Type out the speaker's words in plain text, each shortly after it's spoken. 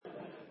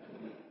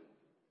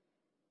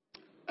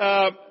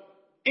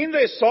In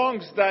their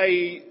songs,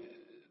 the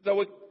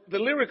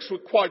lyrics were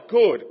quite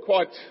good,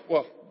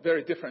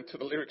 very different to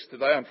the lyrics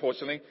today,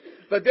 unfortunately.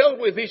 They dealt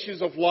with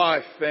issues of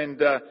life and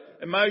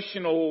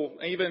emotional,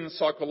 even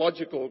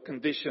psychological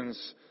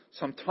conditions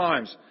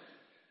sometimes.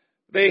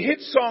 Their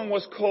hit song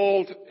was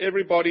called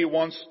Everybody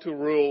Wants to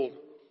Rule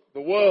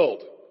the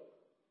World.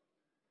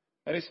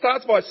 And it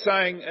starts by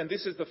saying, and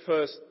this is the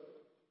first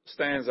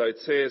stanza, it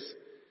says,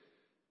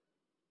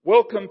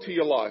 welcome to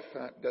your life.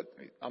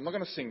 I'm not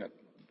going to sing it.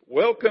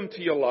 Welcome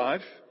to your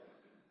life.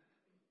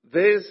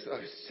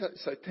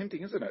 So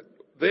tempting, isn't it?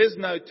 There's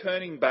no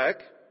turning back.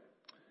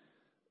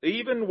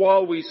 Even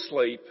while we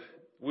sleep,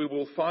 we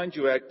will find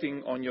you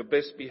acting on your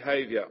best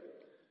behaviour.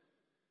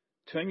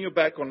 Turn your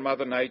back on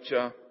Mother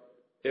Nature.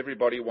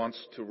 Everybody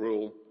wants to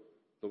rule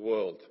the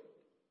world.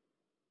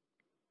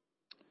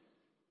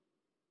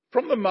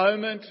 From the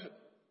moment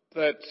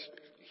that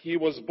he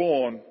was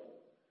born,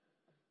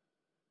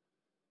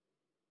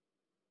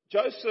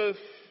 Joseph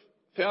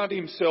found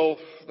himself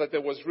that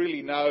there was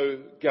really no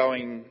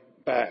going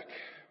back.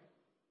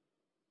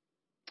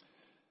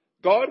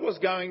 God was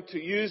going to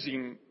use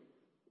him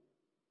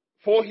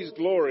for his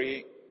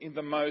glory in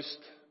the most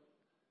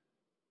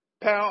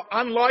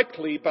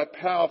unlikely but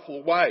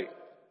powerful way.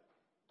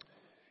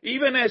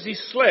 Even as he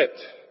slept,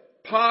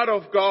 part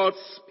of God's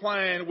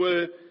plan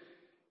were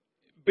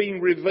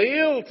being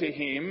revealed to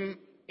him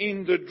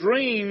in the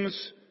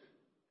dreams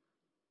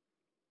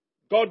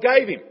God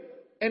gave him.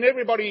 And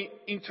everybody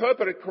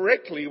interpreted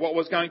correctly what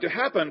was going to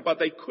happen, but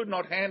they could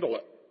not handle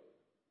it.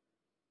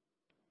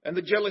 And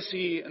the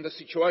jealousy and the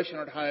situation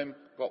at home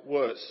got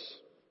worse.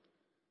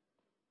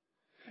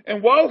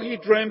 And while he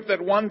dreamt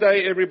that one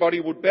day everybody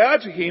would bow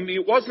to him,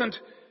 it wasn't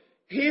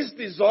his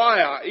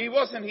desire, it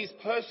wasn't his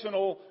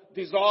personal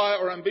desire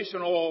or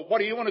ambition, or what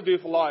do you want to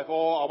do for life?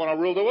 Or I want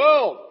to rule the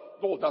world.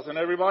 Well, doesn't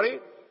everybody?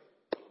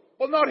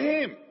 Well, not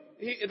him.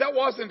 That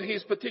wasn't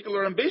his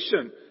particular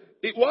ambition.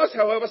 It was,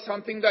 however,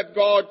 something that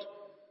God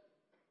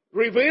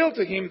revealed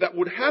to him that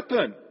would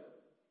happen.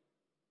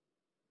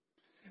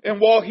 And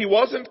while he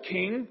wasn't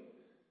king,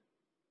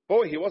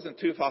 he wasn't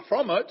too far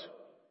from it.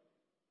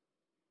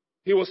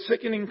 He was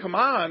second in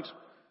command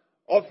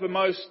of the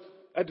most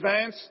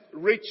advanced,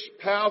 rich,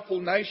 powerful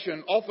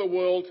nation of the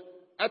world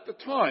at the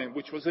time,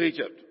 which was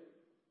Egypt.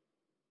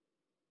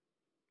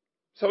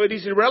 So it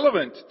is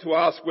irrelevant to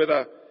ask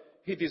whether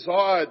he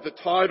desired the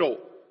title,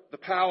 the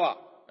power,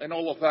 and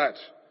all of that.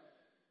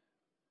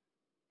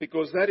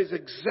 Because that is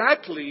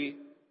exactly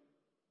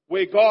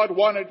where God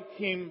wanted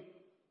him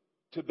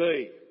to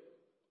be.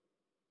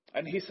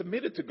 And he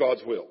submitted to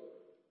God's will.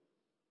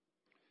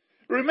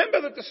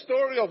 Remember that the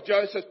story of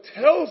Joseph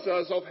tells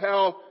us of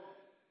how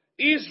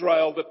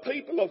Israel, the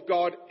people of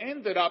God,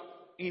 ended up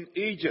in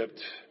Egypt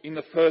in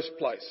the first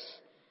place.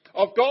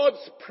 Of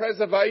God's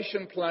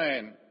preservation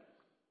plan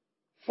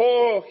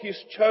for his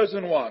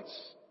chosen ones.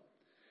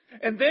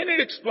 And then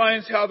it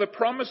explains how the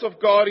promise of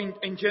God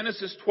in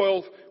Genesis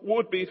 12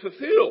 would be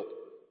fulfilled.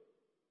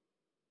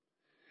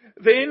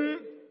 Then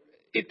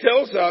it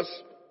tells us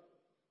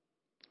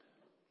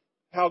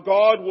how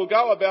God will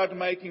go about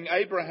making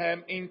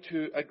Abraham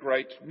into a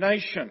great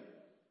nation.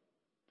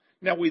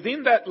 Now,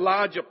 within that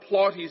larger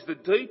plot is the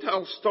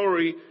detailed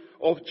story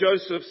of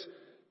Joseph's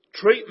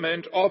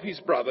treatment of his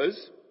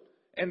brothers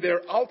and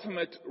their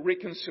ultimate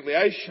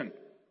reconciliation.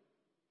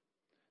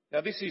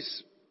 Now, this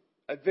is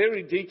a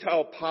very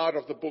detailed part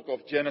of the book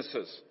of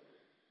Genesis.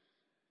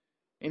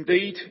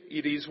 Indeed,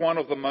 it is one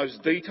of the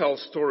most detailed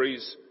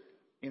stories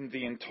in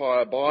the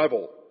entire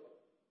Bible.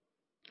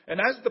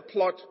 And as the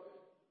plot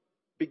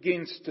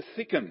begins to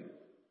thicken,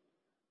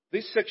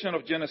 this section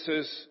of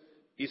Genesis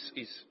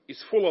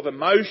is full of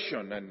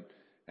emotion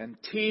and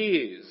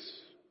tears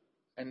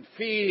and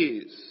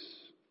fears.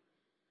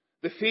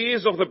 The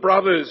fears of the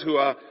brothers who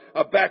are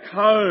back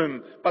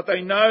home, but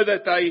they know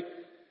that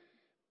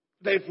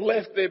they've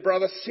left their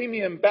brother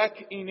Simeon back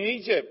in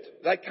Egypt.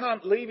 They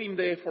can't leave him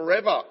there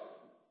forever.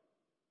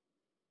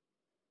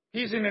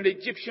 He's in an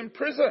Egyptian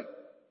prison.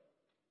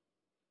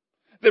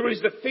 There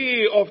is the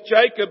fear of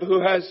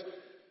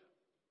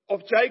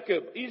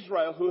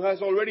Israel, who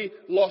has already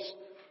lost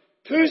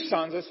 2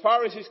 sons. As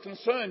far as he's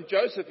concerned,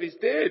 Joseph is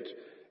dead.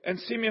 And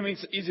Simeon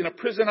is in a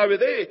prison over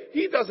there.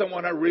 He doesn't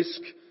want to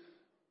risk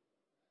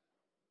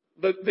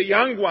the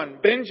young one,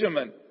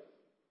 Benjamin,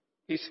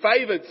 his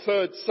favoured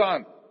 3rd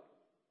son.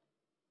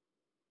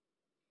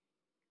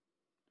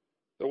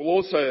 There will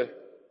also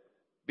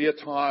be a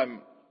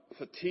time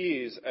for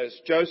tears as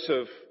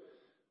Joseph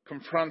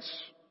confronts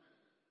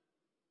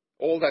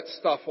all that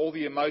stuff, all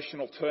the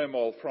emotional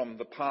turmoil from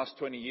the past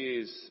 20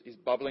 years is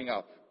bubbling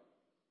up.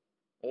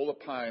 All the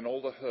pain,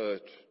 all the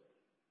hurt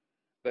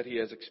that he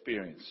has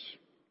experienced.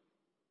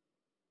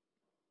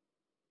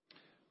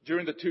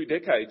 During the 2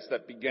 decades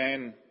that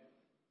began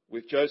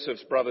with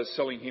Joseph's brothers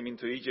selling him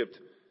into Egypt,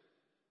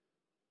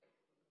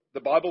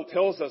 the Bible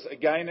tells us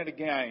again and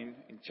again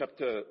in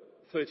chapter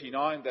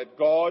 39 that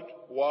God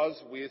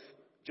was with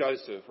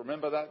Joseph.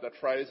 Remember that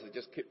phrase that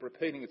just kept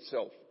repeating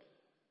itself.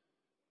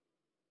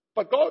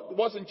 But God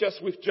wasn't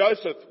just with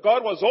Joseph.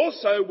 God was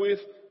also with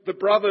the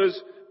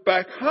brothers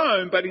back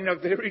home, but in a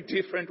very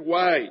different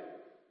way.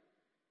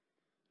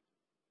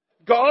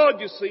 God,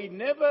 you see,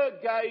 never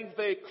gave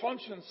their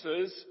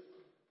consciences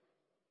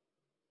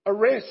a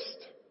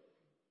rest.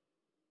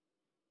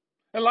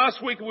 And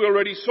last week we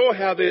already saw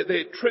how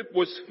their trip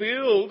was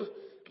filled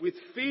with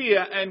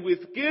fear and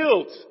with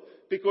guilt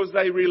because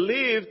they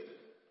relived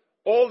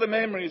all the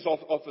memories of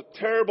the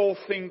terrible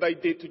thing they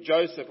did to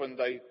Joseph when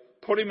they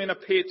put him in a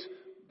pit.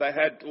 They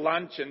had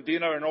lunch and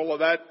dinner and all of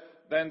that.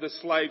 Then the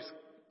slaves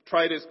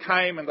traders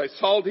came and they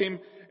sold him,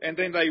 and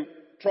then they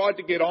tried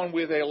to get on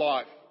with their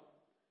life.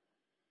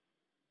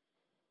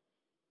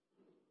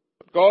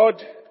 But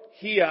God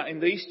here in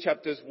these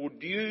chapters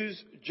would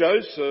use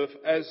Joseph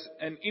as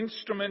an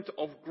instrument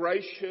of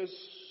gracious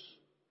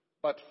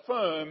but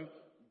firm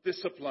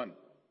discipline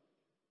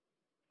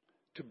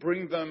to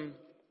bring them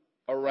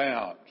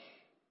around,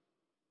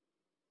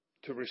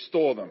 to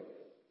restore them.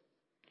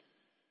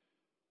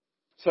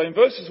 So in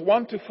verses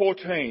 1 to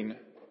 14,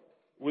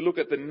 we look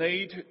at the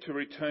need to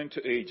return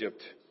to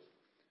Egypt.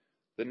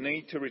 The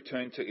need to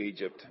return to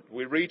Egypt.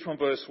 We read from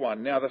verse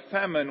 1, "Now the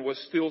famine was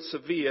still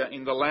severe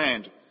in the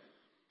land.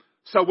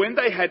 So when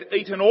they had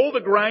eaten all the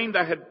grain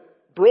they had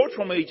brought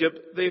from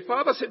Egypt, their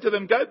father said to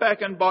them, 'Go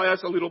back and buy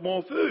us a little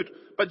more food.'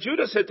 But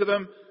Judah said to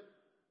them,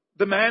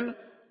 'The man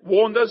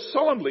warned us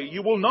solemnly,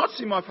 you will not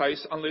see my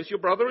face unless your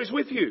brother is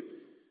with you.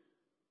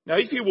 Now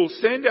if you will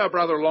send our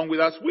brother along with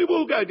us, we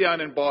will go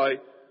down and buy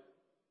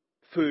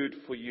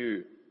food for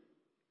you.'"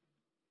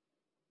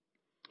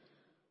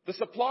 The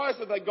supplies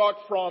that they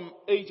got from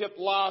Egypt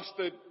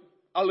lasted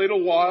a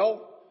little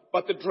while,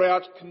 but the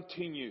drought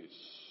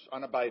continues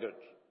unabated.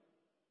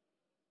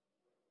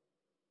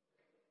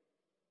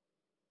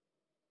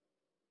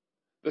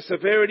 The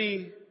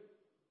severity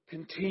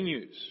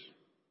continues.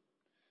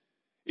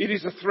 It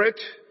is a threat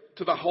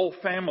to the whole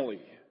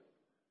family.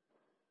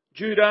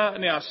 Judah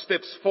now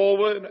steps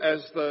forward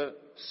as the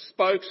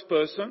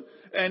spokesperson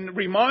and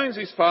reminds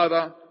his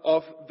father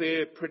of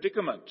their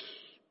predicament.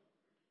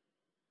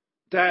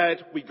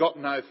 "Dad, we got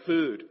no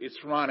food.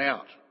 It's run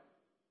out."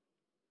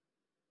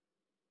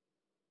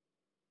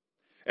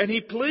 And he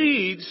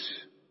pleads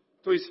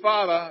to his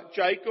father,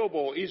 Jacob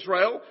or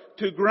Israel,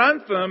 to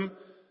grant them,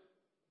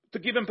 to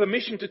give them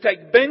permission to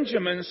take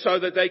Benjamin so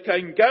that they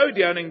can go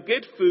down and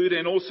get food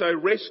and also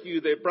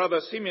rescue their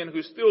brother Simeon,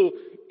 who's still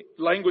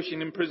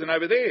languishing in prison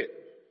over there.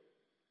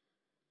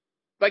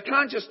 They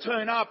can't just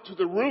turn up to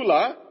the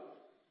ruler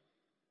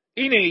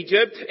in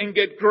Egypt and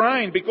get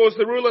grain, because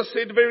the ruler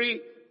said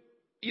very,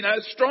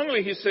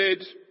 strongly, he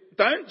said,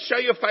 "Don't show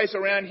your face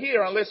around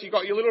here unless you've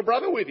got your little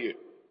brother with you."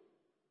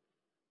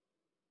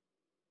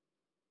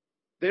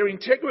 Their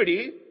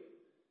integrity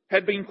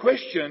had been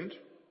questioned,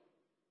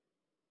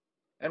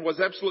 and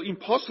was absolutely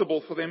impossible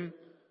for them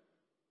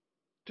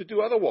to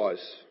do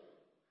otherwise.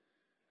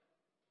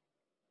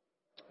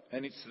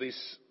 And it's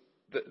this,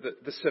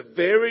 the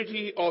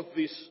severity of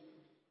this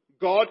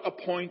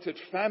God-appointed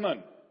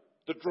famine,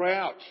 the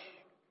drought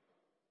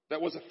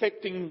that was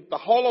affecting the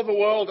whole of the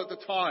world at the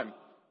time.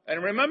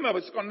 And remember,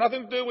 it's got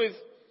nothing to do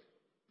with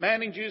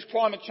man-induced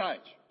climate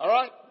change, all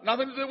right?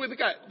 Nothing to do with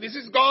this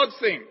is God's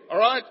thing, all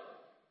right?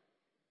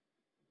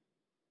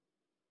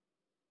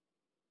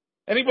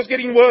 And it was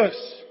getting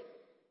worse.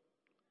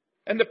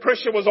 And the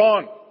pressure was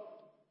on.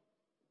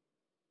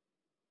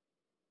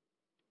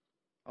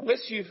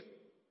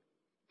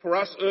 For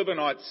us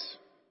urbanites,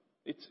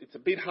 it's a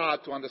bit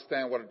hard to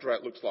understand what a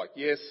drought looks like.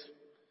 Yes,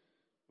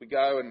 we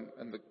go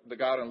and the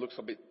garden looks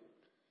a bit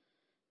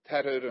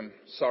tattered and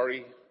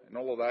sorry and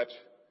all of that.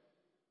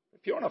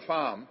 If you're on a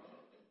farm,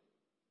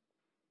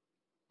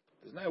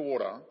 there's no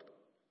water,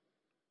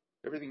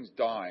 everything's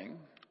dying,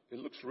 it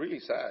looks really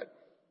sad.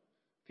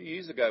 A few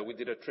years ago we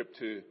did a trip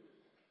to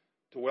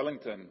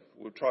Wellington.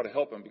 We would try to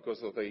help them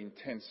because of the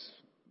intense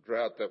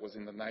drought that was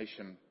in the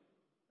nation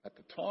at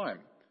the time.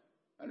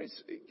 And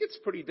it gets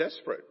pretty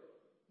desperate.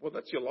 Well,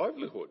 that's your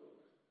livelihood.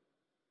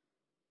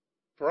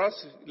 For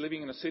us,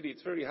 living in a city,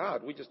 it's very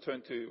hard. We just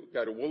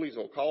go to Woolies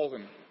or Coles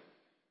and,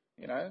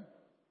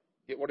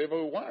 get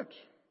whatever we want.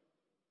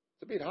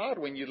 It's a bit hard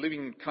when you live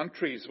in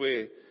countries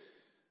where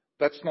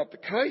that's not the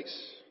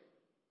case.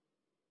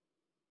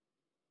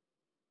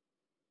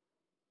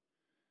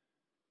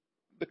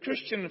 The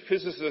Christian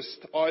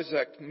physicist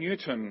Isaac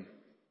Newton,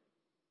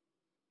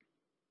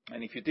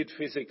 and if you did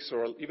physics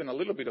or even a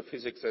little bit of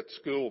physics at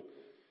school,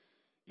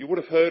 you would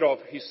have heard of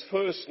his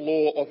first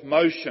law of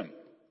motion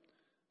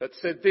that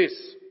said this: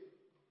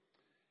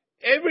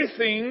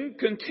 everything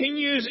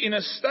continues in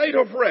a state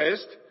of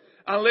rest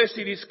unless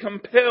it is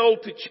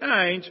compelled to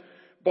change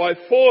by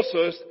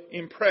forces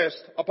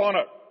impressed upon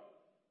it.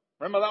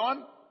 Remember that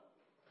one?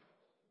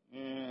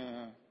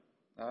 Yeah,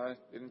 I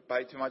didn't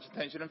pay too much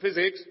attention in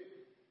physics.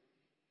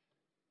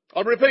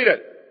 I'll repeat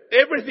it.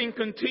 Everything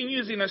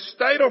continues in a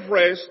state of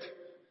rest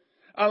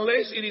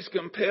unless it is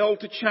compelled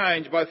to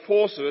change by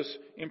forces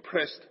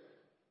impressed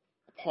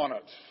upon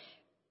it.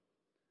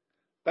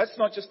 That's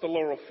not just the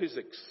law of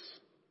physics.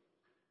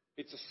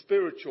 It's a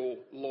spiritual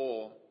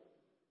law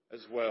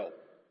as well.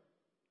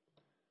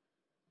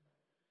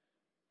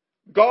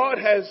 God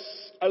has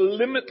a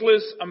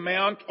limitless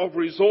amount of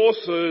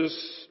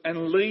resources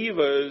and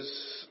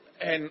levers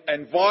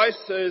and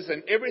vices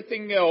and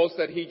everything else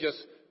that he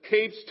just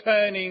keeps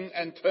turning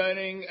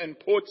and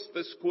puts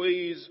the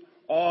squeeze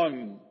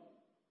on.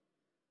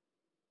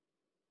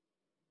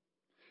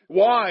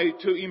 Why?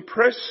 To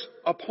impress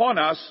upon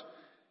us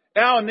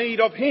our need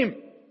of him.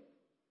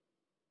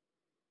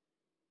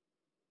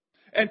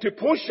 And to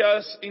push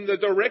us in the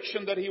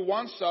direction that he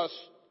wants us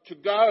to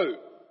go.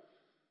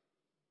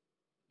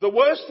 The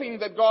worst thing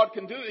that God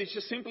can do is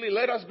just simply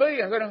let us be.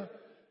 And go,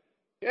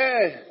 yeah,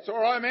 it's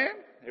all right, man.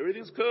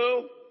 Everything's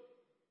cool.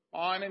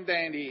 Fine and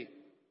dandy.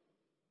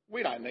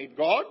 We don't need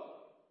God.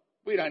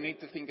 We don't need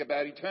to think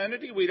about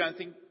eternity. We don't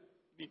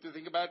need to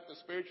think about the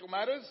spiritual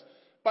matters.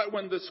 But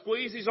when the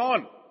squeeze is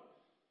on,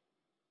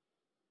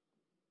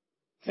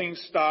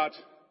 things start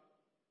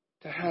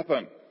to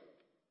happen.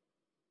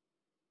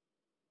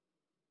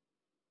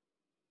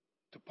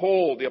 To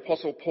Paul, the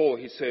Apostle Paul,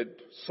 he said,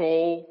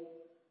 Saul,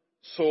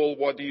 Saul,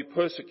 why do you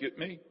persecute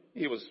me?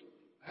 He was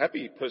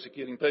happy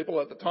persecuting people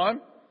at the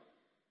time.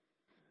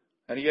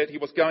 And yet he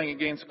was going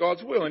against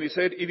God's will. And he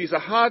said, it is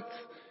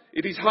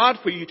hard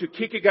for you to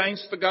kick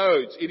against the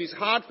goads. It is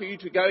hard for you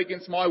to go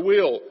against my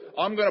will.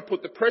 I'm going to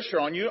put the pressure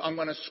on you. I'm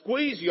going to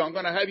squeeze you. I'm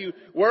going to have you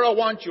where I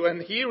want you.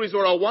 And here is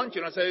where I want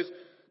you. And I says,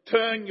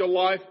 turn your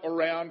life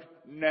around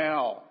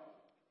now.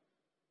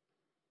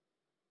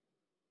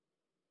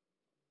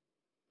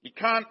 You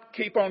can't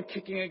keep on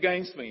kicking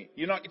against me.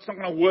 It's not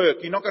going to work.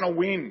 You're not going to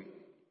win.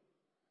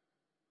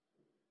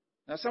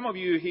 Now, some of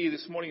you here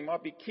this morning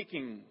might be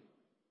kicking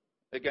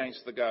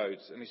against the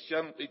goads, and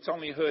it's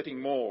only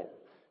hurting more.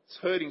 It's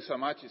hurting so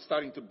much, it's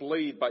starting to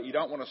bleed, but you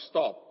don't want to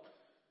stop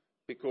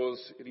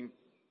because it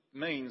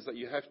means that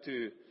you have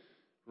to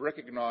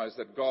recognize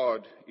that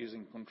God is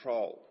in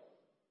control,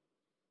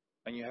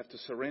 and you have to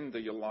surrender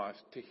your life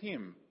to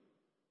him.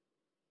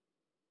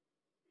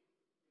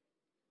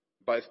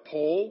 Both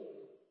Paul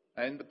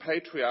and the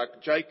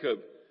patriarch Jacob,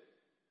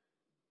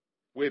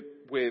 where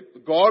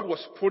God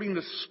was putting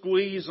the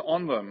squeeze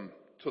on them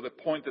to the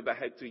point that they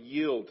had to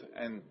yield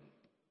and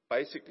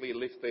basically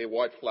lift their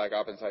white flag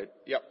up and say,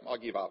 yep, I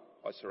give up,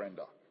 I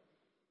surrender.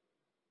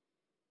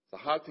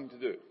 It's a hard thing to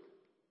do.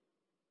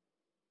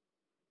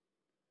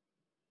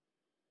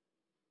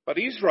 But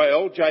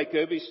Israel,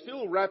 Jacob, is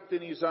still wrapped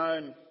in his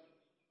own,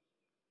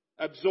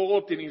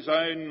 absorbed in his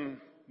own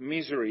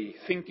misery,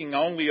 thinking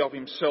only of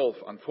himself,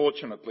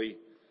 unfortunately.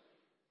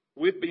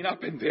 We've been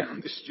up and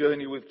down this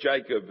journey with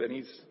Jacob,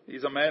 and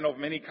he's a man of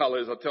many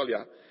colours, I tell you.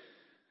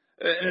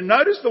 And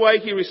notice the way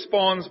he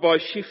responds by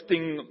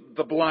shifting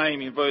the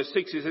blame in verse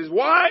 6. He says,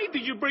 why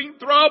did you bring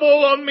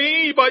trouble on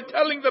me by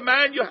telling the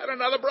man you had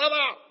another brother?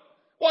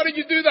 Why did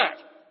you do that?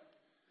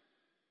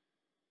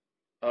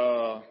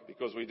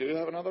 Because we do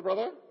have another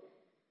brother.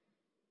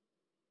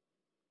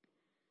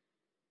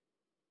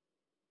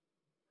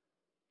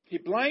 He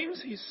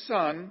blames his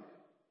son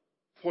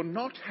for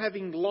not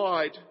having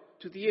lied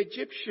to the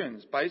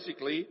Egyptians.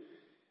 Basically,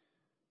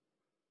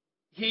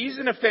 he is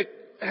in effect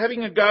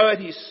having a go at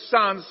his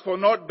sons for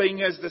not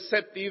being as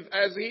deceptive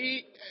as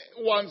he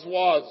once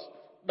was.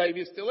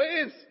 Maybe still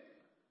is.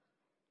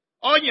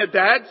 On your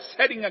dad,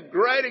 setting a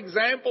great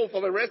example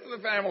for the rest of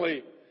the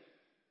family.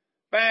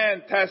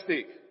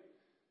 Fantastic.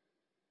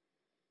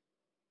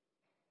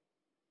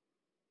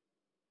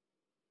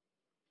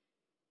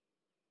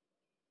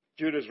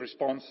 Judah's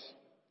response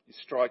is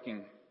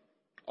striking.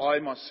 I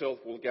myself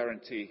will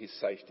guarantee his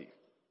safety.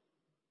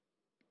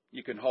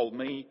 You can hold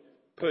me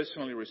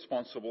personally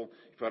responsible.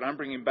 If I don't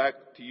bring him back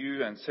to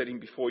you and set him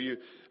before you,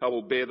 I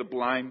will bear the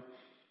blame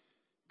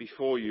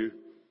before you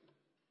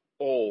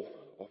all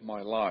of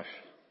my life.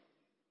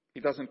 He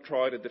doesn't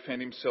try to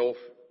defend himself.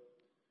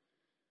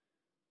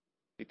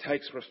 He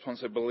takes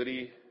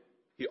responsibility.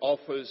 He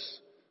offers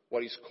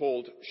what is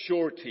called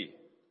surety.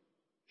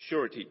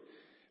 Surety.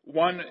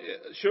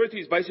 Surety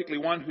is basically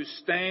one who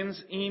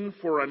stands in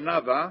for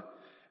another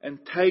and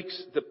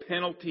takes the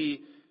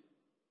penalty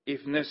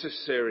if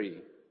necessary.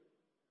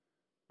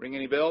 Ring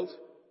any bells?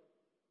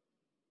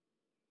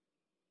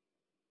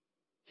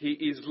 He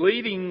is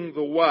leading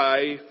the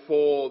way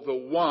for the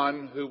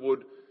one who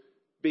would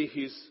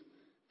be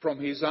from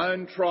his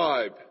own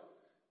tribe,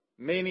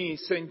 many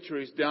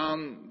centuries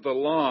down the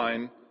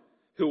line,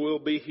 who will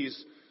be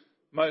his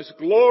most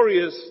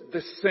glorious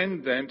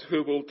descendant,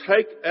 who will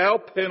take our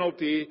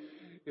penalty.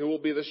 He will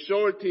be the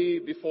surety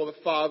before the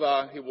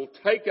Father. He will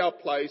take our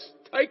place,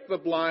 take the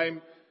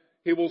blame.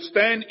 He will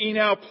stand in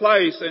our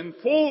place, and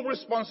full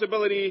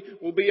responsibility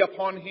will be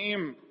upon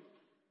him.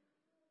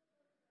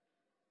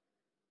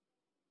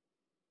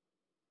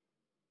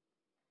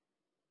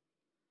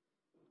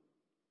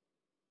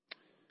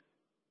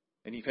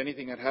 And if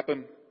anything had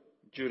happened,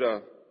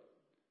 Judah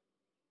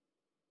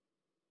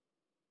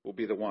will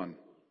be the one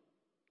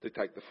to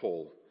take the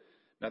fall.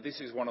 Now,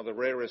 this is one of the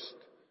rarest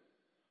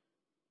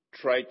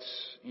traits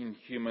in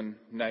human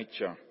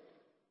nature.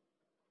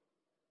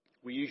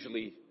 We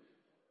usually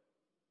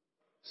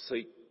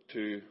seek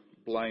to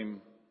blame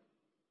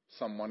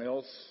someone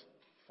else,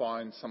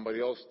 find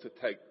somebody else to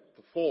take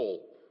the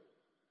fall.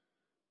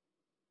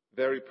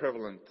 Very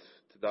prevalent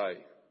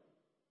today.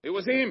 It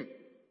was him.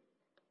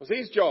 It was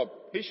his job.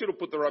 He should have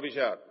put the rubbish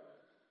out.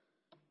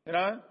 You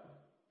know?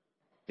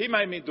 He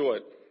made me do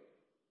it.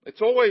 It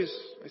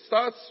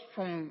starts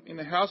from in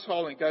the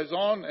household and it goes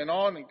on,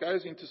 and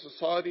goes into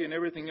society and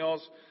everything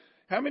else.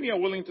 How many are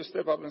willing to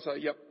step up and say,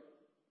 yep,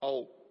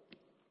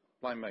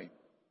 blame me.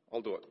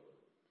 I'll do it.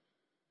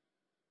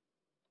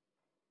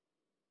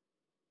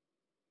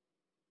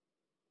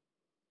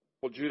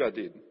 Well, Judah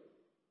did.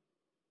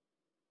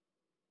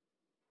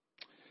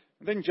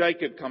 And then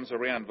Jacob comes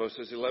around,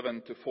 verses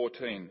 11 to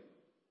 14.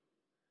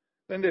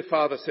 Then their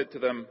father said to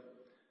them,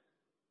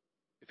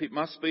 if it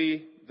must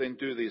be, then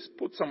do this.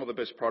 Put some of the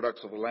best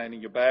products of the land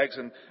in your bags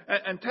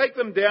and take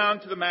them down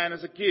to the man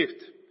as a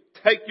gift.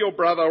 Take your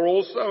brother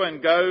also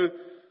and go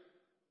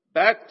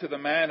back to the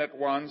man at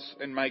once,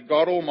 and may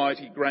God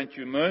Almighty grant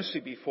you mercy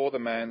before the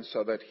man,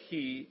 so that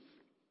he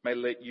may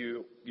let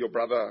you, your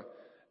brother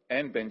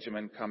and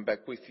Benjamin, come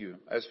back with you.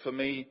 As for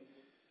me,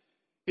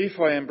 if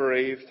I am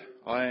bereaved,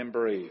 I am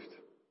bereaved.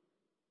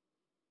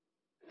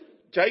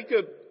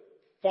 Jacob,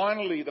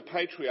 finally the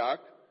patriarch,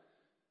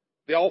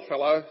 the old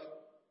fellow,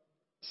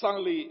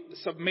 suddenly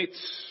submits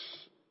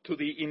to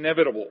the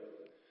inevitable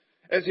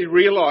as he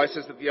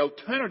realizes that the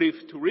alternative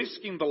to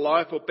risking the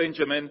life of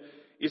Benjamin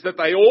is that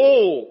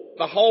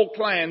the whole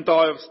clan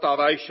die of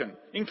starvation,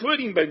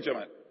 including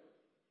Benjamin.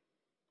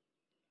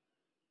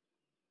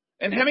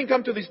 And having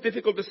come to this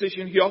difficult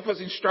decision, he offers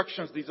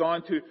instructions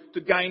designed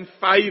to gain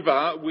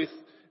favour with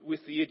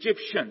the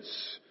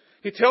Egyptians.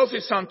 He tells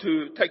his son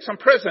to take some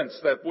presents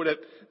that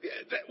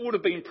would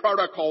have been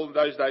protocol in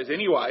those days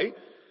anyway.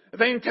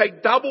 Then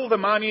take double the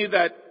money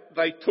that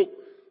they took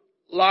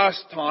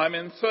last time.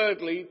 And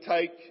thirdly,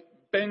 take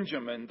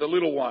Benjamin, the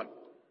little one.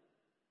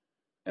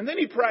 And then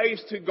he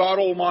prays to God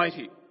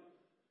Almighty.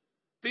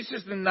 This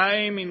is the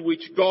name in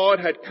which God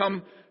had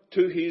come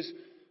to his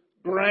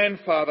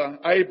grandfather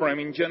Abraham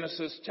in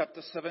Genesis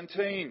chapter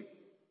 17.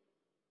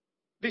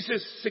 This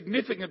is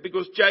significant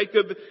because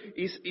Jacob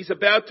is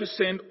about to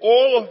send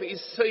all of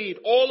his seed,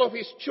 all of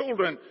his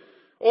children,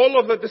 all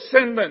of the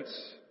descendants,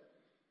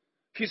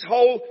 his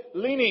whole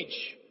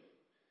lineage,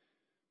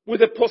 with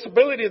the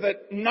possibility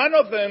that none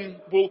of them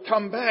will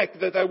come back,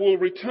 that they will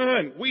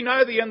return. We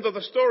know the end of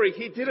the story.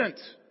 He didn't.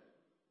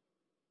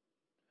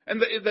 And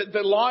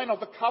the line of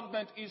the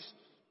covenant is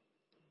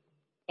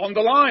on the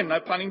line, no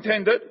pun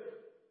intended.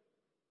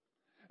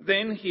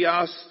 Then he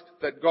asked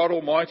that God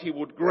Almighty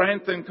would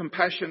grant them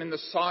compassion in the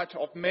sight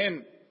of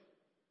men.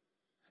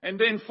 And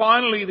then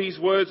finally these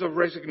words of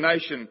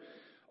resignation,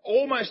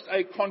 almost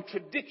a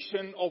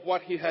contradiction of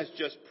what he has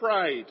just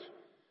prayed.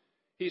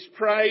 He's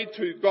prayed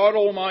to God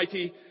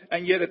Almighty,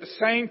 and yet at the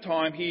same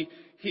time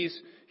he's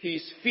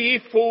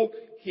fearful,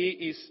 he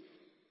is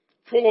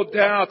full of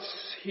doubts,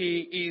 he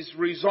is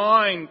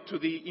resigned to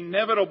the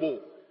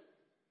inevitable.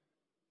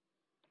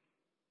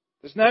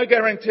 There's no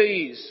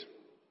guarantees.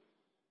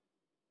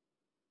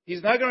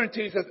 There's no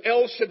guarantees that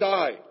El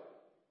Shaddai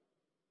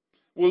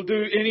will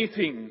do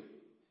anything.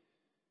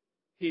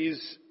 He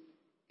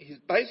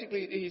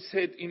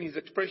said in his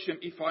expression,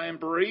 if I am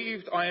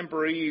bereaved, I am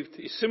bereaved,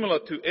 is similar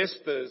to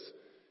Esther's,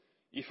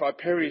 if I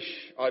perish,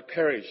 I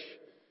perish,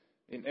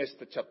 in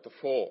Esther chapter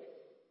 4.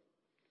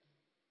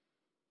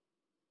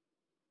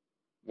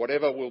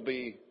 Whatever will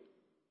be,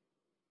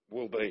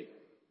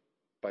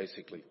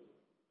 basically.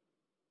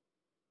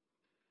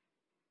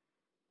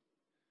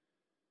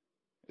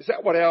 Is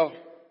that what our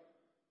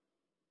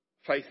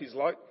faith is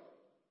like?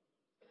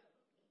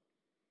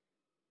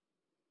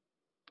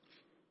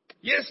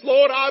 Yes,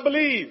 Lord, I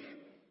believe.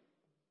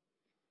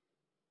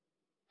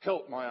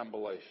 Help my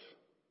unbelief.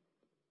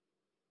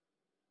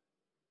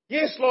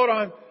 Yes, Lord,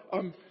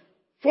 I'm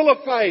full of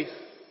faith,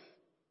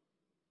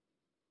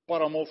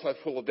 but I'm also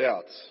full of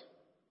doubts.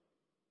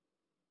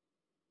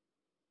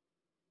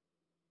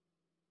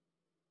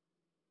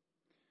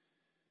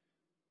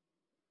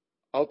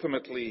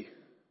 Ultimately,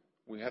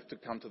 we have to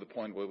come to the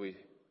point where we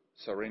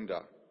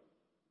surrender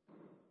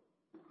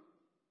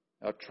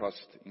our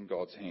trust in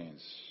God's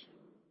hands.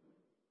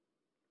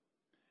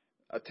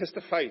 A test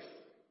of faith.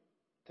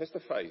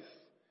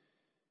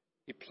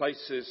 He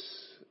places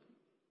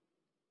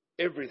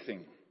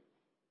everything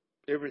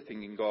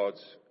in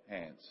God's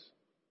hands.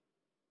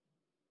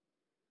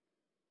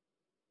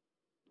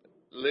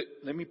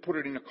 Let me put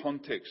it in a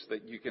context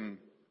that you can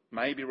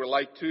maybe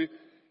relate to.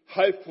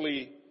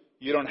 Hopefully,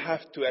 you don't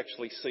have to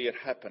actually see it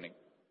happening.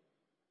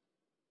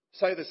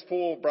 Say there's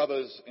 4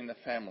 brothers in the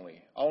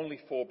family, only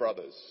 4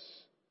 brothers,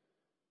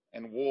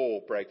 and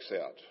war breaks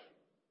out.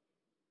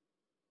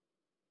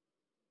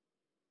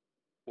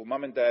 Will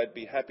Mum and Dad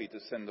be happy to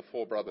send the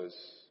 4 brothers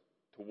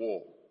to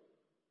war?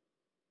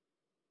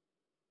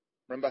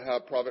 Remember how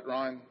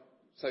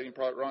Saving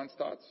Private Ryan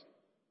starts?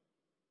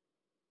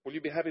 Will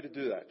you be happy to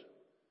do that?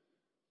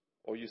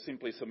 Or you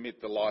simply submit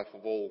the life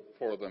of all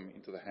 4 of them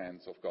into the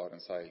hands of God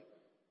and say,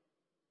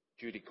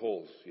 duty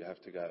calls, you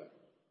have to go.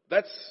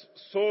 That's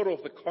sort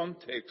of the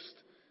context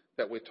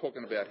that we're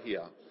talking about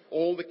here.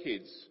 all the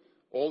kids,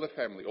 all the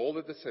family, all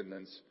the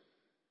descendants,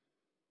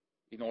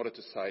 in order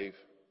to save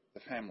the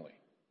family.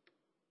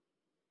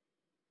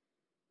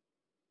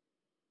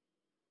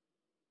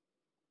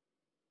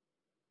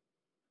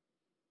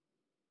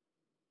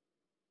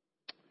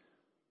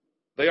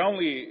 The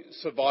only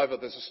survivor,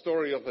 there's a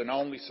story of an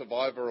only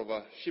survivor of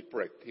a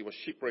shipwreck. He was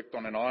shipwrecked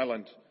on an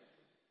island.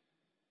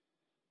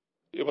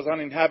 It was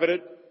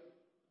uninhabited.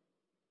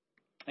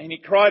 And he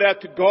cried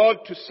out to God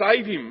to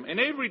save him.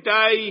 And every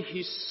day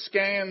he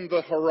scanned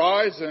the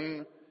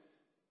horizon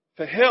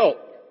for help.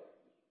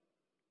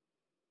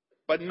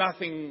 But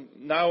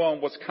no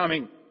one was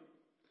coming.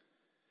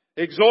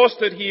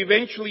 Exhausted, he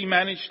eventually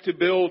managed to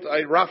build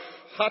a rough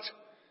hut.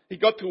 He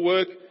got to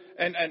work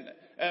and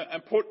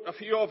put a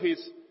few of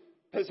his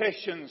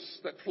possessions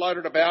that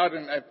floated about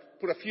and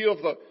put a few of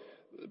the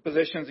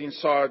possessions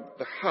inside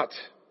the hut.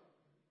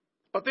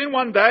 But then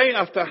one day,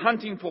 after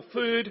hunting for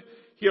food,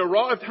 he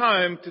arrived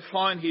home to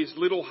find his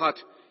little hut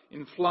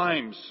in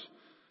flames.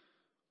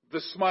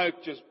 The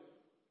smoke just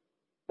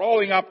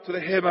rolling up to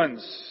the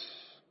heavens.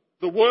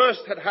 The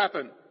worst had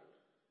happened.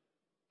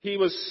 He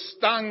was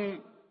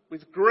stung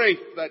with grief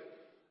that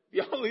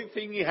the only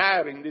thing he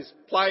had in this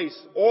place,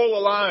 all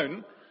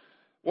alone,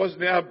 was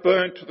now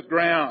burnt to the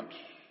ground.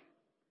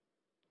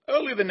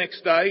 Early the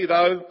next day,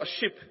 though, a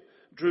ship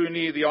drew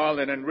near the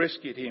island and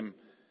rescued him.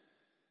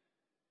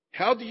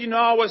 "How did you know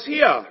I was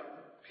here?"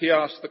 he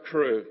asked the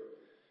crew.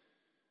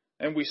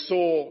 "And we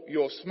saw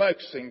your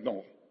smoke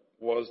signal,"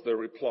 was the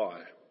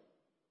reply.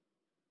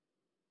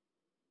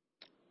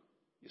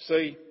 You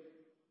see,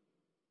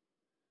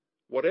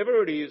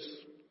 whatever it is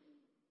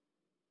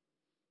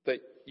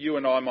that you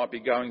and I might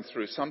be going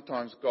through,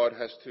 sometimes God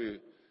has to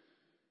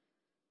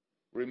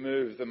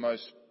remove the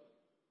most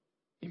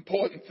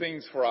important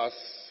things for us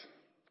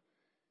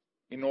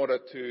in order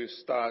to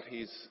start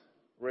his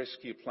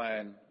rescue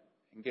plan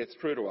and get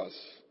through to us.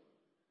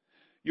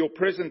 Your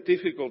present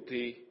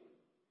difficulty,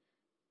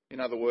 in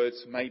other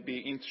words, may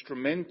be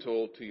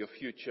instrumental to your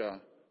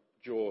future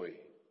joy.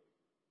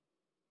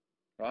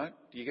 Right?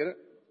 Do you get it?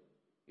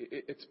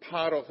 It's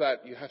part of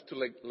that. You have to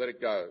let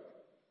it go.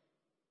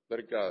 Let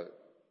it go.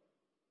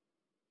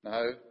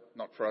 No,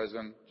 not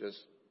frozen. Just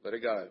let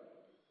it go.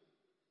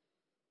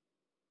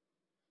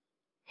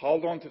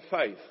 Hold on to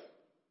faith.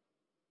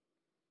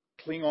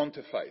 Cling on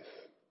to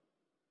faith.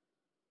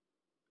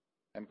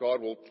 And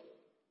God will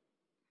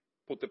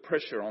put the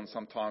pressure on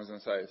sometimes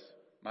and says,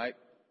 "Mate,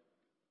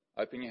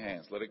 open your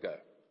hands, let it go."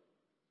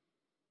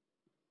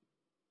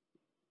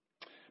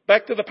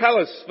 Back to the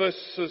palace,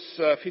 verses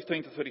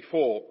 15 to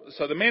 34.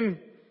 So the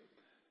men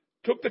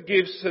took the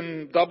gifts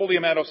and double the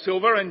amount of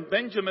silver, and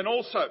Benjamin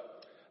also.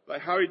 They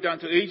hurried down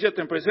to Egypt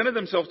and presented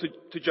themselves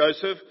to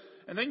Joseph.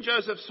 And then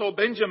Joseph saw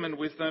Benjamin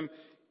with them.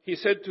 He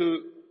said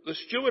to the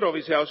steward of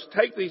his house,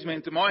 "Take these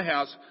men to my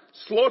house,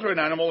 slaughter an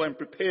animal and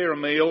prepare a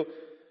meal.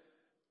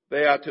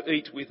 They are to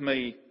eat with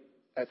me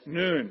at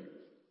noon."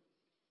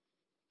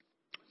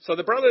 So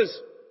the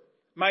brothers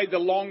made the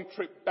long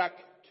trip back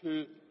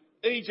to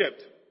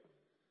Egypt.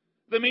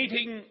 The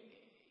meeting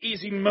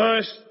is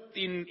immersed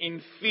in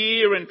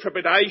fear and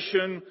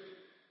trepidation.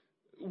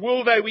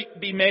 Will they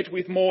be met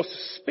with more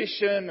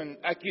suspicion and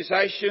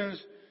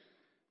accusations?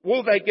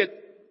 Will they get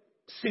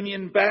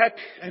Simeon back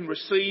and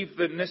receive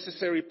the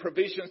necessary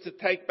provisions to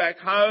take back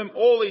home?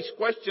 All these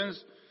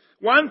questions.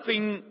 One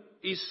thing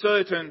is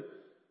certain,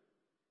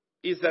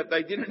 is that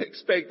they didn't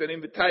expect an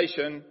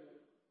invitation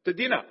to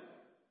dinner.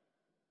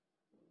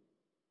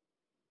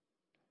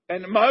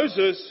 And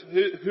Moses,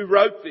 who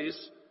wrote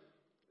this,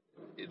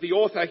 the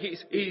author,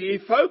 he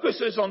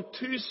focuses on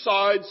two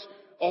sides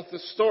of the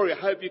story. I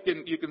hope you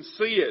can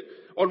see it.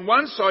 On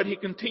one side, he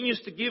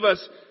continues to give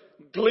us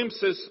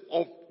glimpses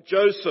of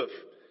Joseph,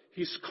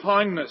 his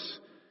kindness,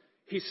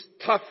 his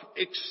tough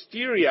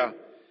exterior,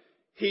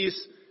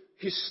 his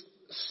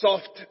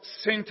soft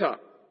center,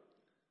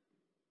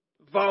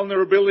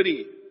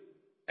 vulnerability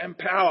and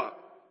power.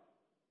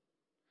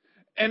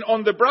 And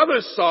on the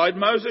brothers' side,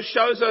 Moses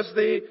shows us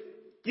their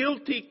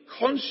guilty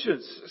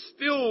conscience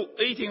still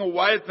eating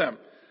away at them.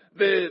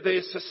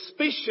 Their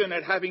suspicion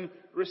at having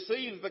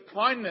received the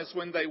kindness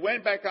when they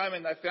went back home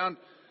and they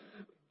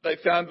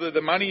found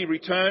the money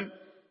returned.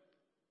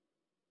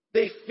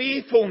 Their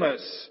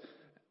fearfulness.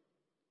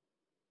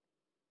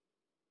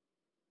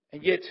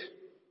 And yet,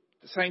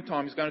 at the same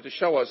time, he's going to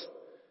show us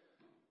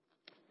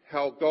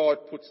how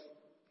God puts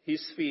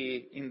his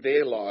fear in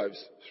their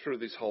lives through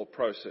this whole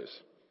process.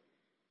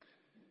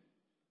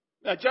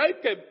 Now,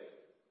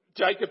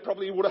 Jacob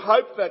probably would have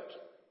hoped that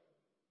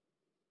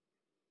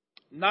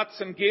nuts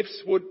and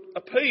gifts would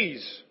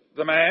appease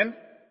the man.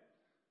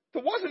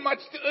 There wasn't much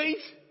to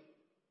eat.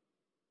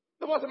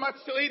 There wasn't much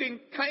to eat in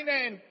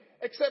Canaan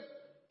except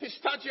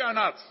pistachio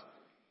nuts.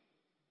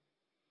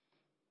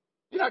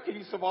 Can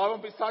you survive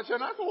on pistachio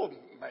nuts? Well,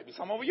 maybe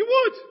some of you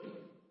would.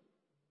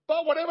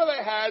 But whatever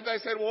they had, they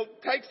said, well,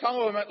 take some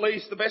of them at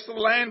least, the best of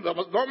the land. There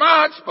was not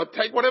much, but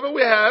take whatever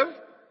we have.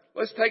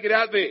 Let's take it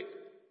out there.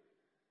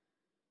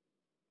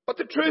 But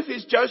the truth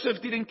is,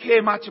 Joseph didn't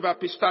care much about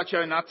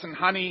pistachio nuts and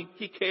honey.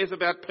 He cares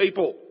about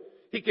people.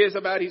 He cares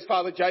about his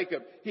father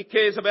Jacob. He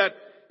cares about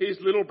his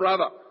little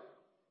brother.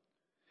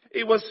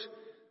 It was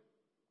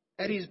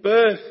at his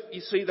birth,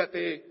 you see, that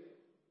their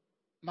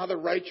mother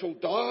Rachel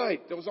died.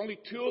 There was only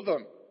 2 of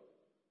them.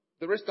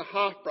 The rest are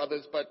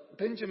half-brothers, but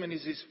Benjamin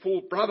is his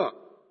full brother.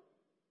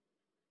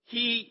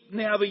 He,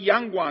 now the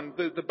young one,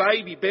 the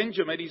baby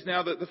Benjamin, is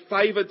now the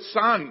favoured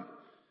son.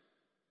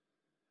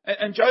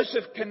 And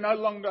Joseph can no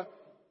longer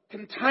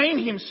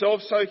contain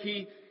himself, so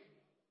he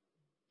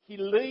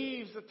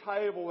leaves the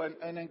table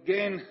and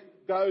again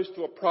goes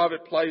to a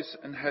private place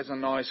and has a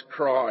nice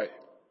cry.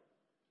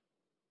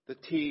 The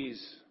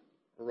tears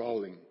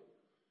rolling.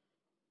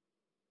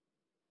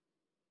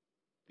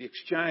 The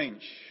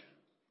exchange.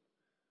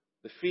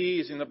 The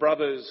fears in the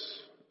brothers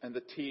and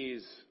the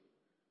tears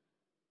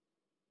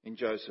in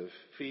Joseph.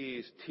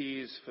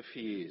 Tears for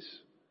fears.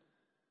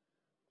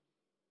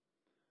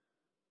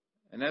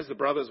 And as the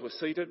brothers were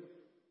seated,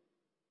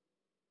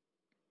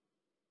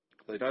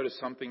 they noticed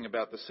something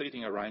about the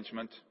seating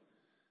arrangement.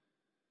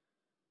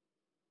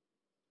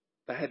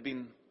 They had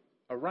been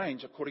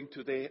arranged according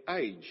to their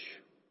age.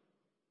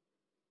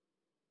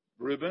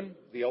 Reuben,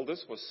 the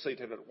eldest, was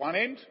seated at one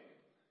end,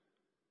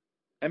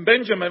 and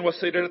Benjamin was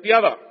seated at the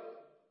other.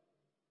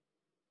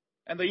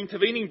 And the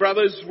intervening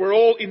brothers were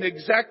all in the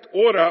exact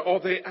order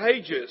of their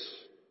ages.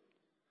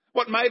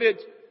 What made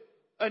it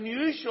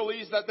unusual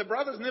is that the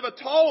brothers never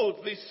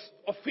told this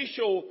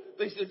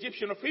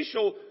Egyptian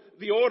official,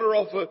 the order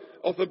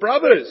of the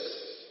brothers.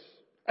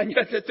 And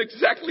yet that's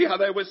exactly how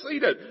they were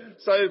seated.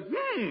 So,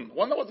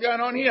 wonder what's going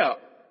on here.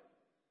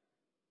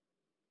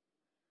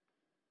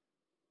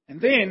 And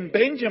then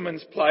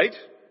Benjamin's plate,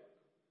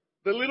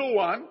 the little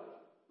one,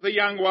 the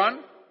young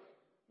one,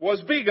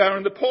 was bigger,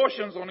 and the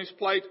portions on his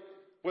plate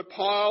were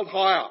piled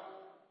higher.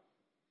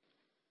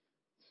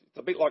 It's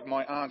a bit like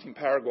my aunt in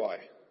Paraguay.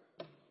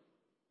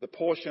 The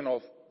portion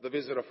of the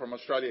visitor from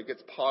Australia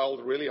gets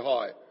piled really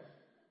high.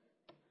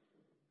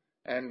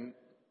 And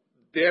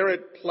there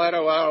at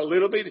Plateau are a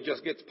little bit, it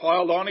just gets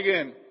piled on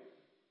again.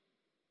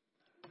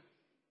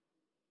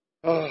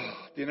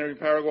 Dinner in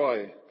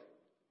Paraguay.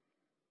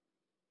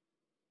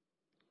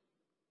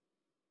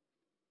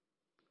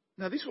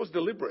 Now this was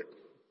deliberate,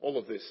 all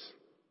of this.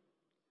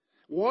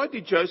 Why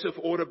did Joseph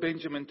order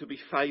Benjamin to be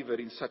favoured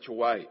in such a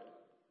way?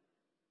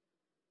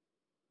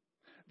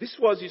 This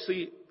was, you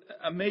see,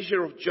 a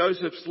measure of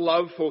Joseph's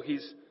love for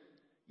his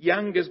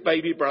youngest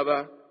baby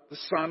brother, the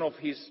son of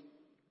his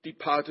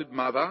departed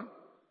mother.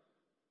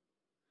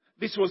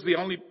 This was the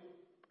only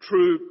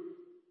true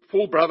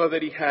full brother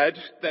that he had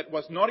that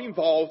was not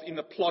involved in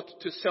the plot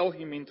to sell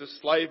him into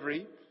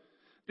slavery.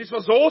 This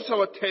was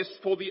also a test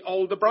for the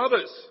older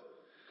brothers.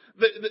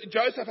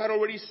 Joseph had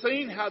already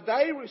seen how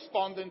they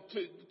responded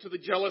to the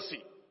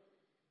jealousy.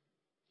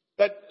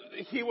 That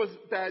he was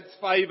Dad's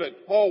favoured.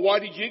 Oh, why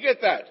did you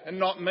get that and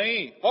not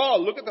me? Oh,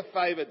 look at the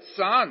favoured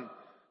son,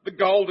 the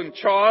golden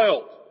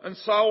child, and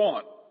so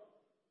on.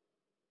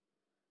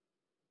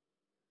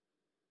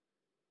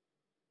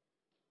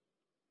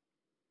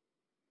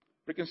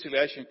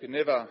 Reconciliation can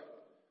never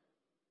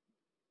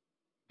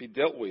be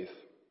dealt with,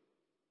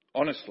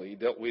 honestly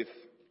dealt with,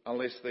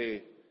 unless they're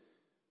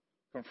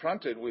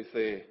confronted with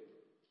their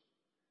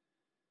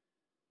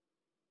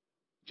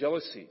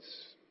jealousies,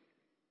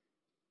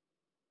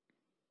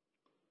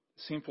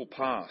 sinful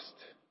past.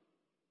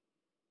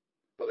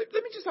 But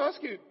let me just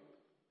ask you,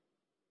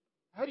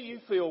 how do you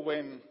feel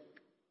when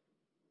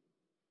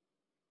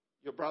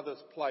your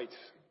brother's plate,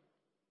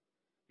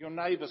 your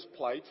neighbour's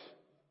plate,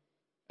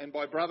 and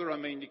by brother I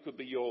mean it could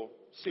be your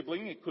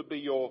sibling, it could be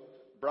your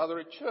brother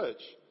at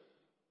church,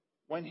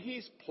 when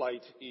his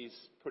plate is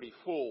pretty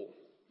full?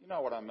 You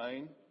know what I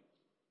mean?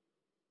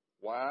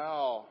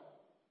 Wow,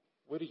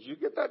 where did you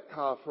get that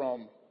car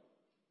from?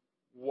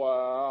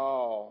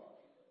 Wow,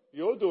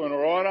 you're doing all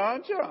right,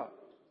 aren't you?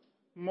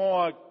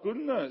 My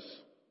goodness.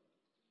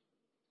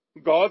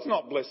 God's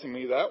not blessing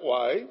me that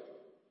way.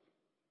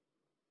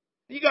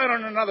 You going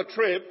on another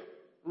trip?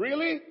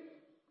 Really?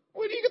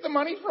 Where do you get the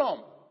money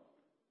from?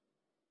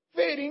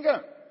 Fair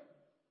dinkum.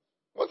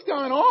 What's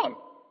going on?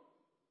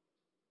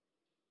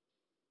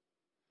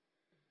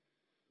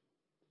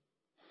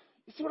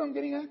 You see what I'm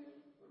getting at?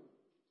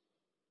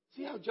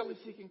 See how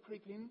jealousy can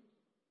creep in?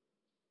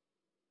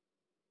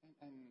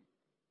 And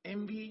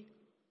envy.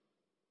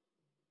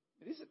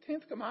 It is a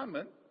 10th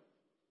commandment.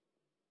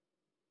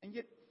 And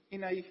yet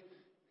in a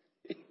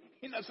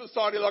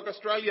society like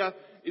Australia,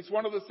 it's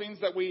one of the things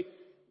that we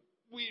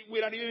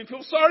don't even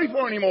feel sorry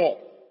for anymore.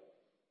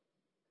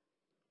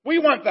 We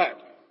want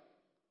that.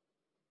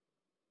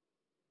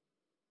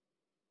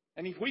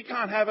 And if we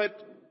can't have it,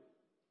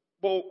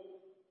 well,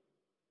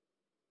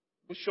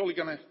 we're surely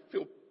going to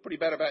feel pretty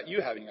bad about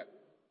you having it.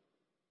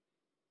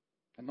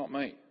 And not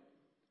me.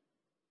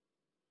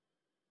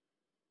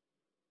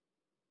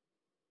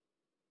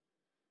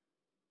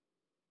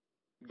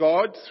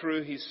 God,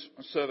 through his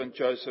servant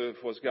Joseph,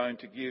 was going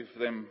to give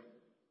them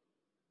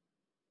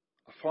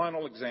a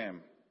final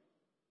exam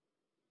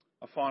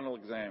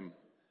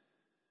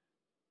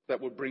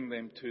that would bring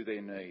them to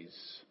their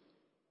knees,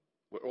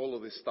 where all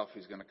of this stuff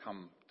is going to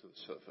come to the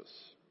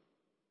surface.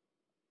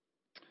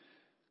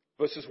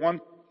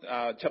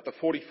 Chapter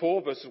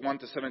 44, verses 1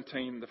 to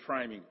 17, the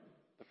framing.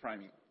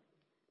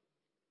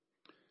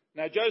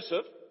 Now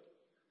Joseph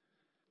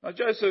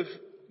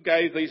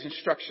gave these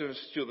instructions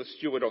to the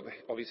steward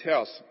of his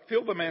house.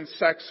 Fill the man's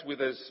sacks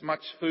with as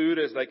much food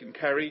as they can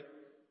carry,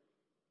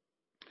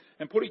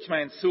 and put each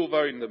man's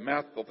silver in the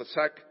mouth of the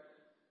sack.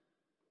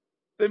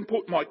 Then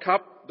put my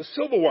cup, the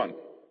silver one,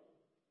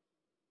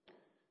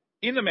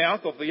 in the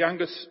mouth of the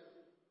youngest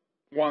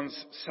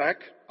one's sack,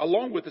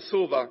 along with the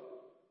silver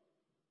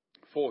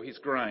for his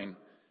grain.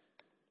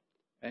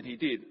 And he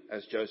did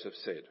as Joseph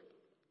said.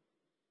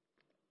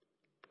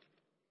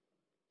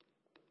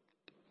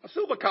 A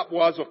silver cup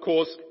was, of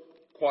course,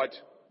 quite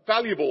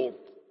valuable,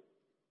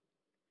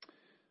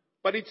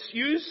 but its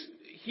use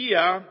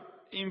here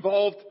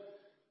involved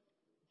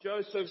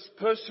Joseph's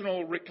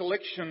personal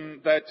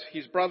recollection that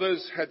his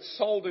brothers had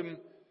sold him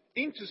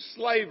into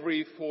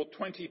slavery for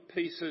 20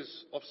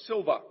 pieces of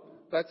silver.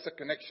 That's the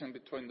connection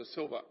between the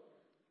silver.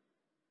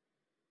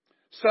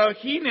 So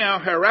he now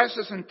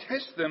harasses and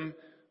tests them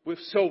with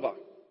silver.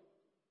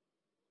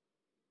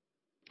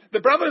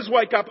 The brothers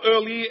wake up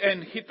early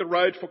and hit the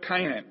road for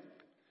Canaan.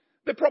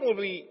 They're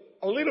probably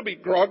a little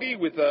bit groggy,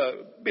 with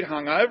a bit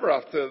hungover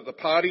after the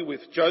party with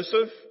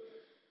Joseph.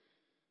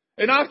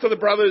 And after the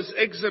brothers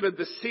exited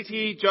the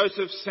city,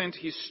 Joseph sent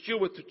his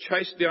steward to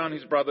chase down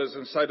his brothers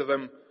and say to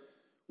them,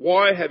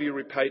 "Why have you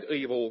repaid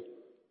evil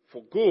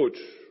for good?"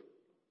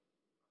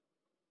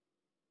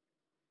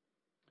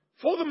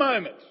 For the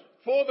moment,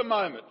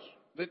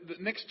 the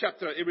next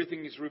chapter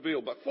everything is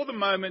revealed, but for the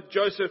moment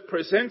Joseph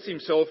presents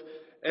himself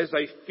as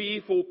a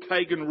fearful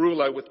pagan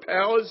ruler with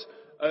powers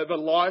over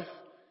life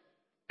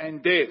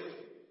and death.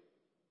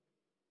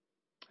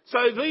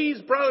 So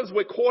these brothers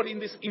were caught in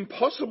this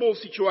impossible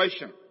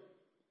situation,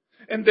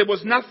 and there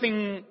was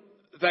nothing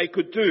they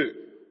could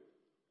do.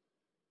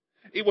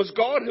 It was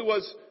God who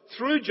was,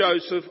 through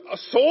Joseph,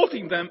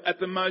 assaulting them at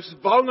the most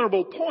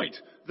vulnerable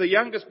point, the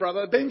youngest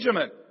brother,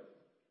 Benjamin.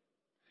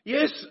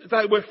 Yes,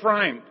 they were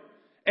framed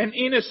and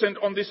innocent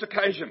on this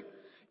occasion.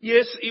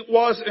 Yes, it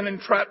was an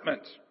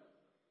entrapment.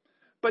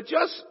 But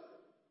just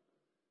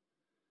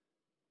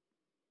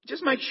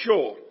make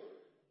sure.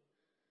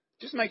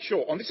 Just make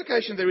sure. On this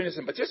occasion they're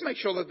innocent, but just make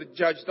sure that the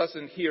judge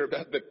doesn't hear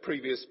about the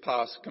previous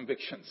past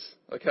convictions.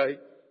 Okay?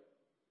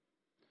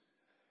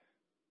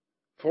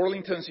 For all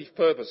intents and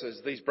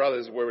purposes, these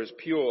brothers were as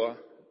pure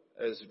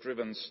as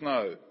driven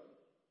snow.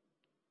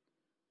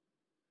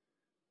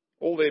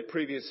 All their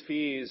previous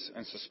fears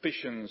and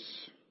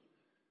suspicions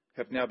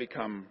have now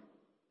become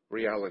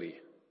reality.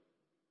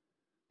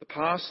 The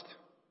past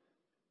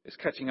is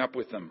catching up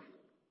with them.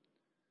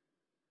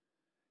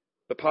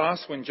 The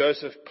past when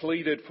Joseph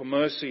pleaded for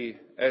mercy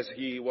as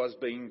he was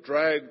being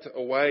dragged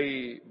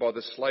away by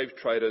the slave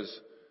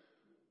traders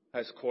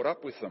has caught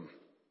up with them.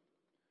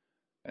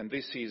 And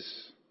this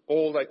is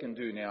all they can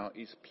do now,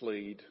 is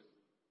plead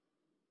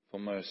for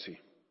mercy.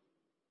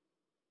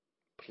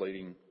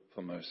 Pleading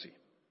for mercy.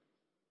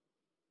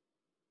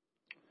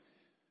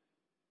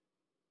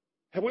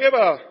 Have we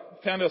ever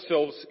found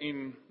ourselves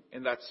in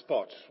that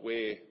spot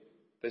where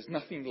there's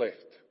nothing left?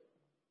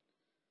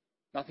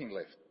 Nothing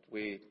left.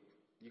 Where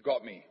you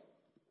got me.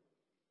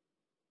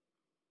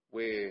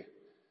 Where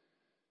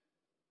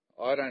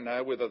I don't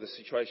know whether the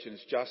situation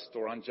is just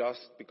or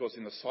unjust, because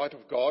in the sight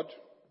of God,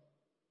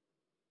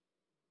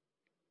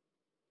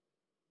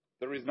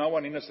 there is no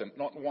one innocent,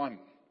 not one.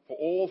 For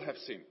all have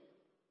sinned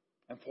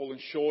and fallen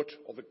short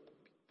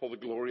for the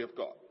glory of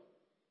God.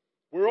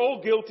 We're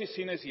all guilty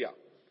sinners here.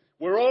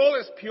 We're all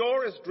as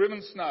pure as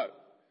driven snow.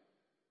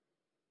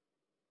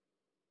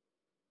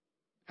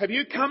 Have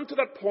you come to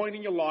that point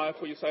in your life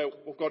where you say,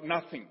 "I've got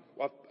nothing.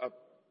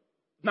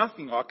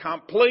 Nothing. I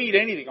can't plead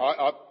anything.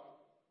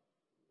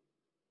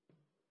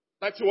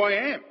 That's who I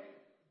am."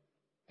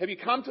 Have you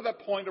come to that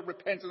point of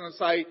repentance and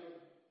say,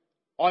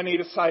 "I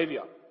need a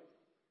saviour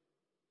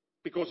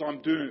because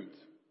I'm doomed.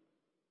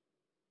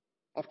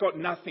 I've got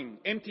nothing.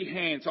 Empty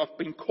hands. I've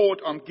been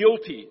caught. I'm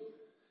guilty."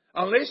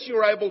 Unless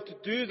you're able to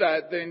do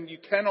that, then you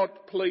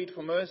cannot plead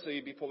for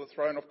mercy before the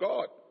throne of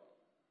God.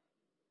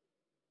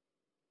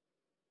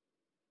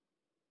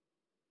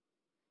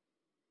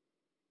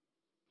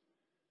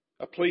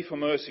 A plea for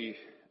mercy,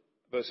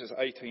 verses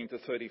 18 to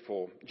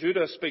 34.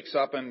 Judah speaks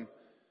up and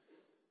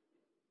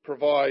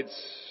provides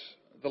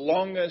the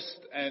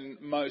longest and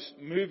most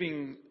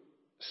moving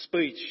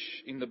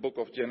speech in the book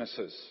of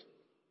Genesis.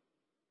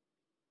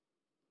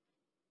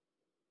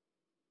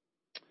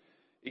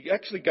 It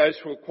actually goes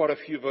through quite a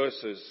few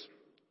verses.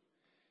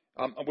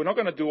 We're not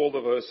going to do all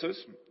the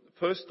verses.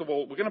 First of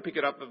all, we're going to pick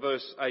it up at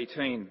verse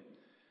 18.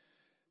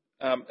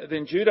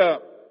 Then Judah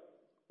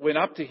went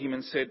up to him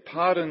and said,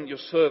 "Pardon your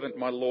servant,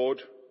 my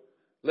lord.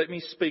 Let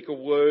me speak a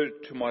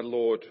word to my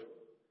lord.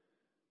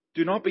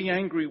 Do not be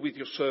angry with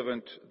your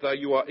servant, though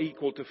you are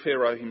equal to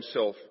Pharaoh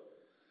himself.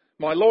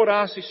 My lord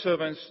asked his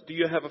servants, 'Do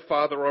you have a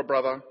father or a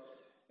brother?'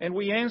 And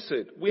we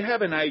answered, 'We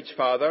have an aged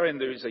father, and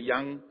there is a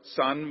young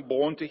son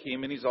born to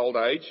him in his old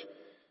age.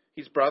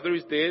 His brother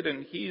is dead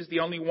and he is the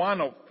only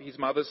one of his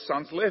mother's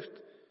sons left.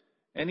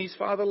 And his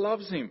father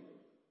loves him.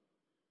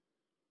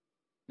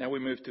 Now we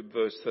move to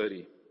verse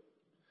 30.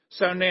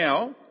 So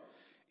now,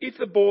 if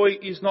the boy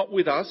is not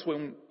with us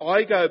when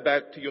I go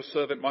back to your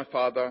servant my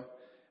father,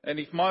 and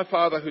if my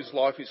father, whose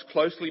life is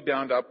closely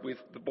bound up with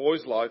the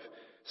boy's life,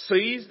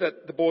 sees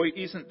that the boy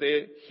isn't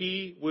there,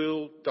 he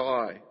will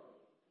die.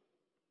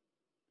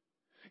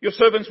 Your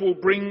servants will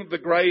bring the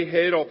grey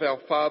head of our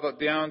father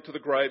down to the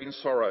grave in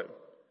sorrow.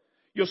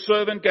 Your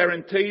servant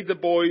guaranteed the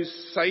boy's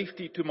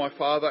safety to my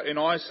father, and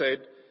I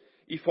said,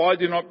 if I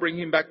do not bring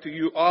him back to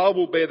you, I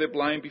will bear the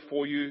blame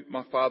before you,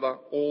 my father,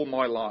 all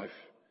my life.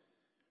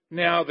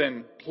 Now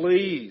then,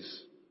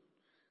 please,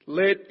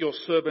 let your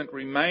servant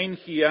remain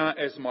here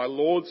as my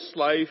Lord's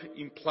slave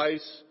in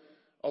place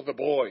of the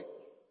boy.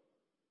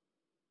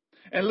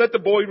 And let the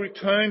boy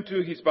return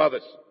to his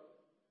brothers.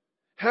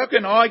 How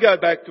can I go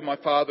back to my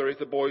father if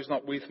the boy is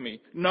not with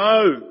me?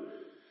 No,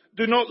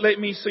 do not let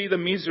me see the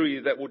misery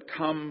that would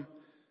come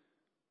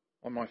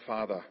on my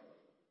father.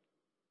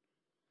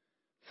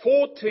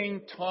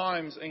 14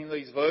 times in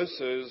these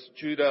verses,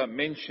 Judah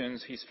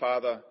mentions his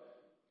father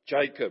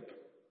Jacob.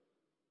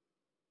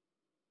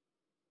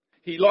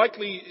 He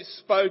likely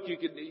spoke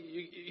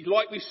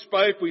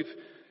with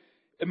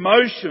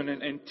emotion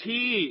and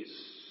tears.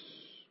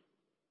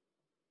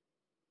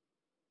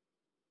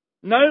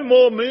 No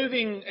more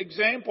moving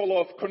example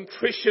of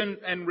contrition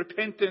and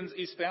repentance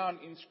is found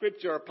in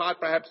Scripture, apart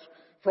perhaps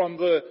from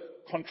the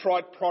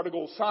contrite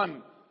prodigal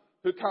son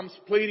who comes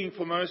pleading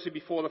for mercy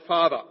before the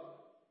Father.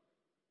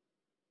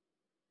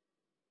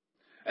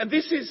 And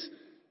this is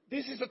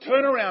a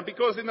turnaround,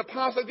 because in the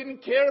past they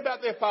didn't care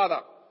about their father.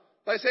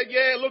 They said,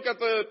 yeah, look at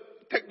the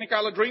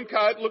Technicolor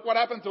Dreamcoat, look what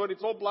happened to it,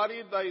 it's all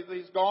bloody,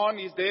 he's gone,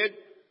 he's dead.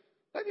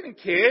 They didn't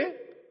care.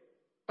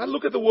 But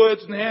look at the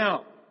words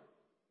now.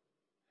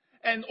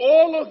 And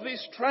all of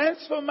this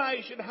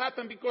transformation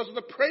happened because of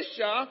the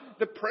pressure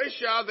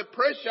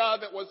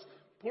that was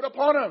put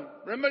upon him.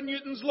 Remember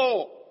Newton's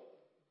law.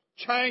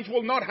 Change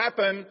will not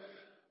happen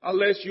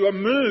unless you are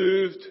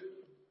moved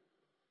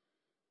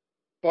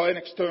by an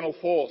external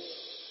force.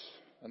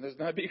 And there's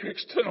no bigger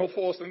external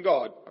force than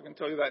God. I can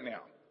tell you that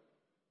now.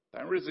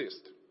 Don't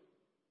resist.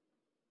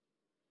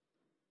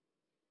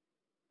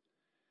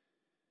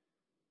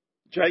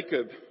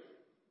 Jacob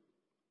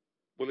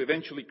will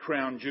eventually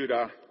crown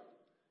Judah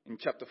in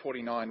chapter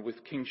 49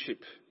 with kingship,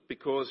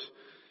 because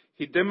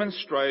he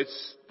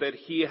demonstrates that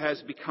he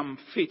has become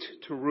fit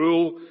to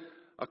rule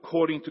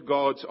according to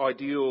God's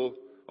ideal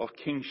of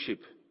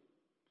kingship.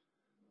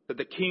 That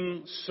the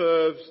king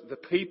serves the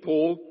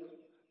people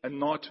and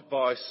not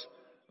vice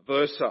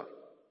versa.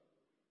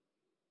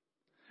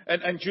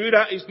 And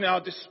Judah is now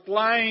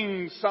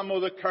displaying some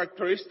of the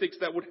characteristics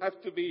that would have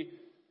to be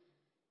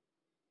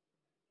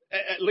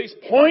at least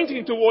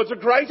pointing towards a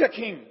greater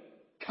king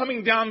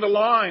coming down the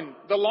line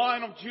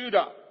of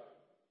Judah,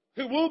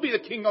 who will be the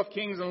King of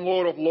Kings and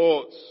Lord of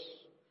Lords.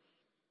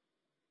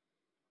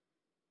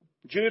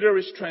 Judah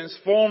is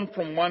transformed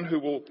from one who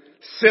will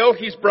sell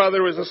his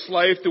brother as a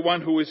slave to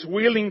one who is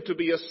willing to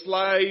be a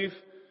slave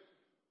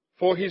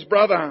for his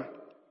brother.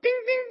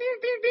 Ding, ding,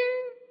 ding,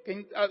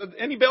 ding, ding.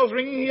 Any bells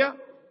ringing here?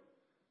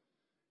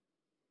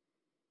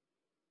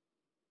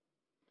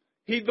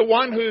 He's the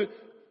one who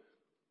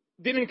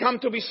didn't come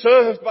to be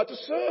served, but to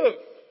serve,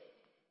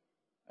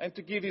 and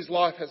to give his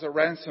life as a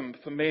ransom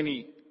for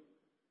many.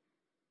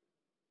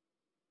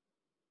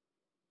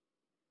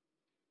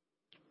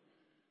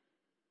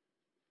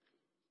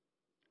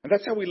 And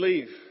that's how we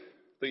leave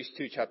these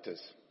two chapters.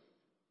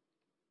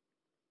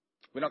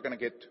 We're not going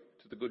to get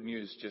to the good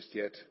news just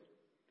yet.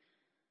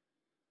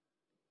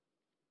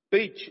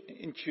 Be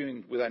in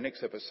tune with our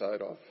next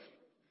episode of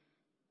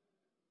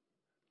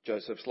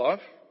Joseph's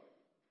life.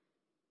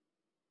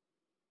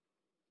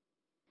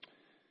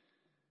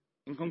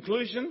 In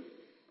conclusion,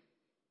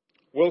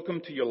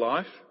 welcome to your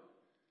life.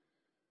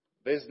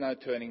 There's no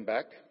turning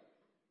back.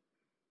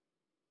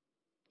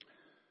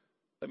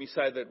 Let me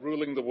say that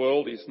ruling the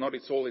world is not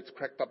all it's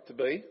cracked up to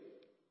be.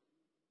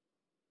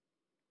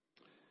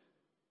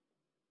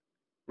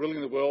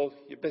 Ruling the world,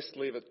 you best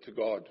leave it to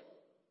God.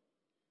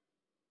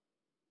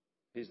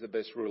 He's the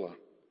best ruler.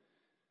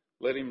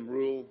 Let him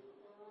rule,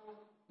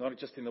 not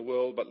just in the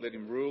world, but let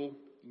him rule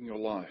in your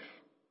life.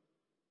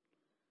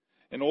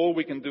 And all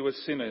we can do as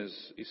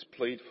sinners is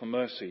plead for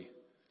mercy.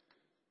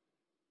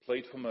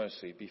 Plead for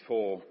mercy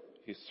before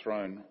his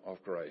throne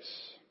of grace.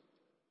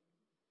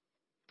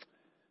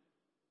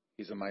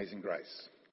 His amazing grace.